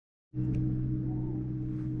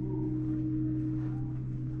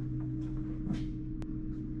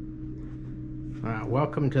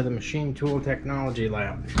Welcome to the Machine Tool Technology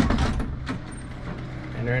Lab.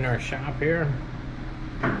 And we're in our shop here.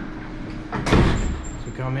 So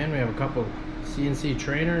we come in, we have a couple CNC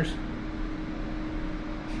trainers,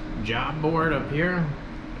 job board up here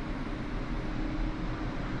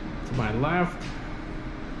to my left.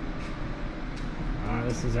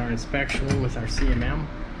 This is our inspection room with our CMM.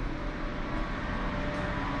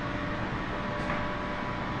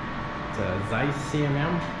 It's a Zeiss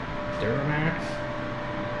CMM, Duramax.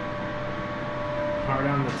 Part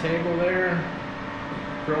on the table there,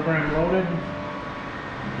 program loaded,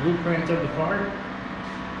 blueprint of the part,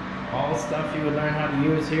 all stuff you would learn how to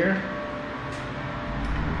use here.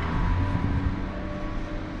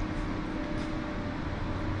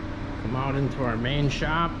 Come out into our main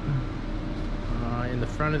shop. In the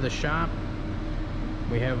front of the shop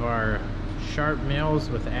we have our sharp mills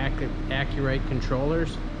with Accurate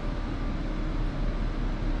controllers.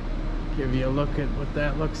 Give you a look at what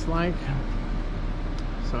that looks like.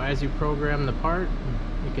 So as you program the part,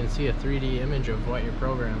 you can see a 3D image of what you're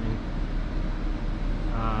programming.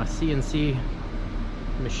 CNC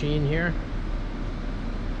machine here,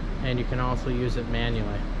 and you can also use it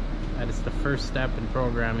manually. That is the first step in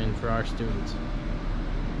programming for our students.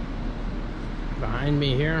 Behind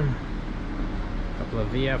me here, a couple of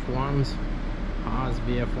VF1s, Haas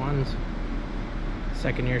VF1s.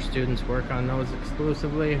 Second year students work on those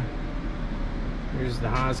exclusively. Here's the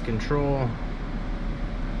Haas control.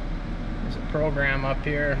 There's a program up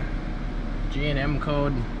here, G&M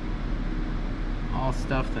code, all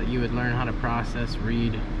stuff that you would learn how to process,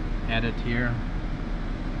 read, edit here.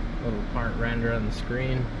 Little part render on the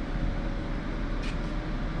screen.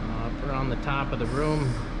 Up around the top of the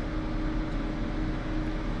room,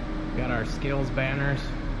 got our skills banners,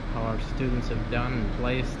 how our students have done and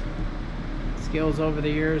placed skills over the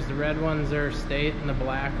years. The red ones are state and the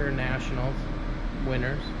black are nationals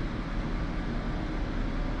winners.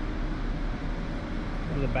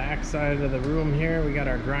 On the back side of the room here, we got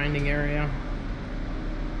our grinding area.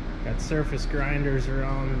 Got surface grinders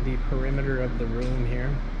around the perimeter of the room here.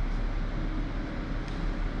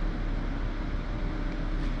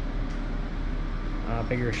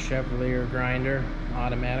 Bigger Chevalier grinder,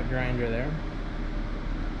 automatic grinder there.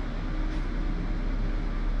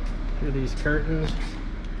 Through these curtains,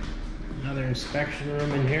 another inspection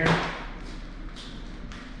room in here.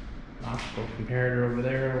 Optical comparator over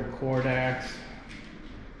there, Cordax,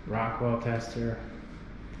 Rockwell tester.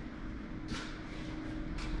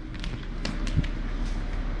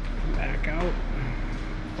 Back out,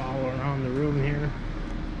 follow around the room here.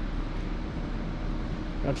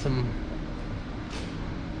 Got some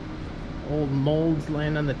old molds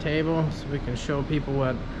laying on the table so we can show people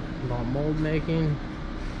what about mold making.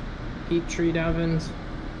 Heat treat ovens.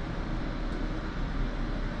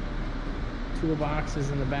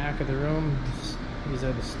 Toolboxes in the back of the room. These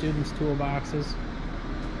are the students' toolboxes.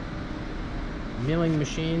 Milling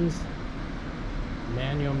machines,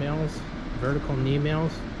 manual mills, vertical knee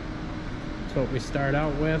mills. That's what we start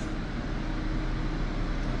out with.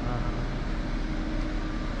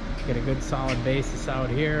 Get a good solid basis out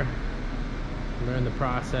here. Learn the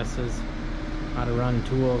processes, how to run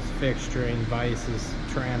tools, fixturing, vices,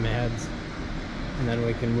 tram heads, and then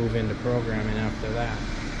we can move into programming after that.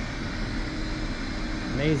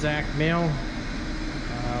 Mazak mill,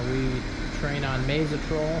 we train on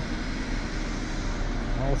Mazatrol.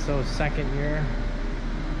 Also second year,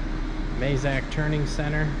 Mazak Turning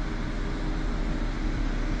Center.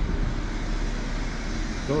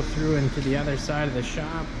 Go through into the other side of the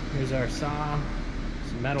shop. Here's our saw.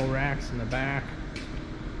 Some metal racks in the back.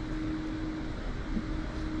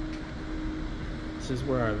 This is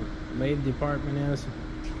where our lathe department is.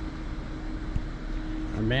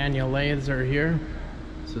 Our manual lathes are here.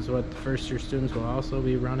 This is what the first year students will also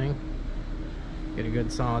be running. Get a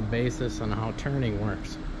good solid basis on how turning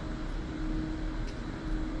works.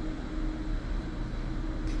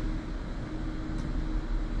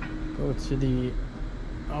 Go to the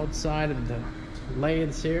outside of the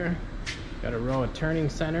lathes here. Got a row of turning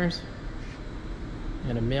centers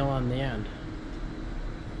and a mill on the end.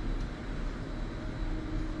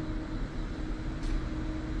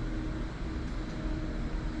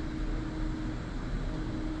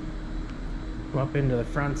 Go up into the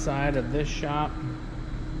front side of this shop.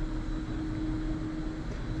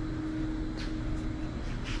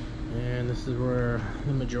 And this is where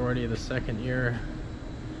the majority of the second year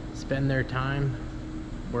spend their time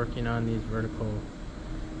working on these vertical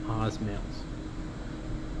Haas mills.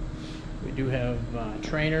 We do have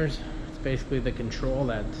trainers. It's basically the control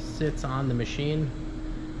that sits on the machine,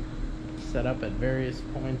 set up at various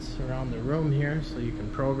points around the room here so you can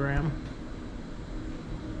program.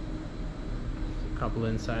 There's a couple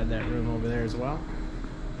inside that room over there as well.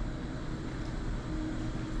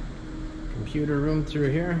 Computer room through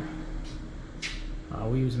here.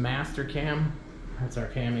 We use Mastercam. That's our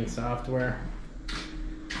camming software.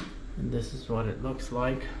 And this is what it looks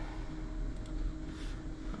like.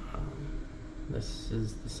 This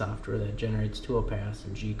is the software that generates toolpaths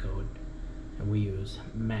and G-code, and we use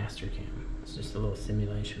Mastercam. It's just a little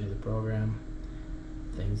simulation of the program,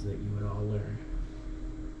 things that you would all learn.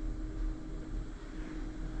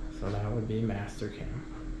 So that would be Mastercam.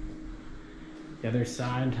 The other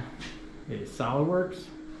side is SolidWorks,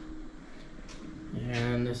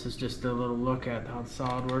 and this is just a little look at how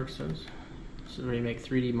SolidWorks is. So we make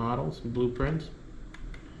 3D models and blueprints.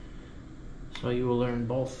 So you will learn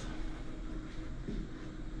both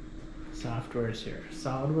softwares here,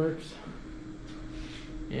 SolidWorks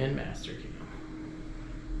and Mastercam.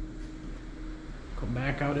 Go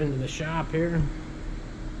back out into the shop here.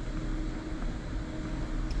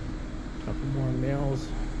 Couple more mills,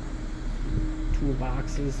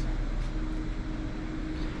 toolboxes.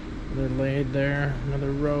 They're laid there.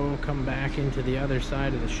 Another row. Come back into the other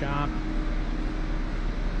side of the shop.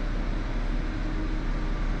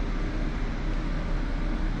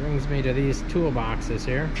 Brings me to these toolboxes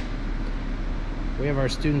here. We have our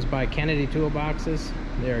students buy Kennedy toolboxes.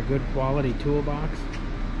 They're a good quality toolbox.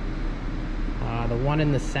 The one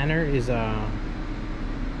in the center is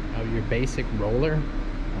of your basic roller,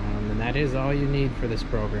 and that is all you need for this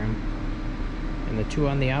program. And the two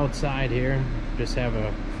on the outside here just have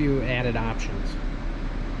a few added options.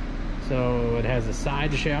 So it has a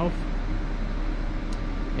side shelf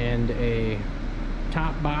and a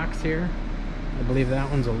top box here. I believe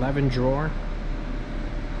that one's 11 drawer.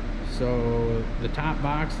 So the top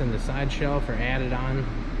box and the side shelf are added on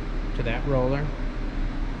to that roller.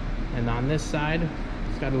 And on this side,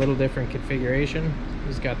 it's got a little different configuration.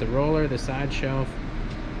 He's got the roller, the side shelf,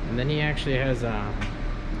 and then he actually has I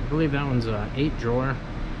believe that one's a 8 drawer,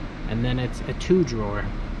 and then it's a 2 drawer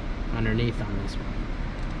underneath on this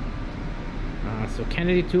one. So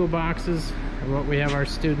Kennedy toolboxes are what we have our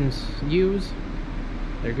students use.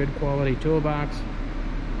 They're good quality toolbox.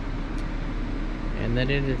 And then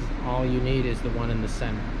it is all you need is the one in the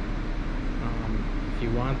center. If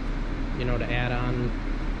you want, to add on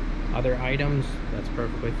other items, that's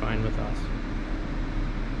perfectly fine with us.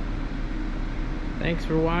 Thanks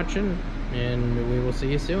for watching, and we will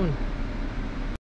see you soon.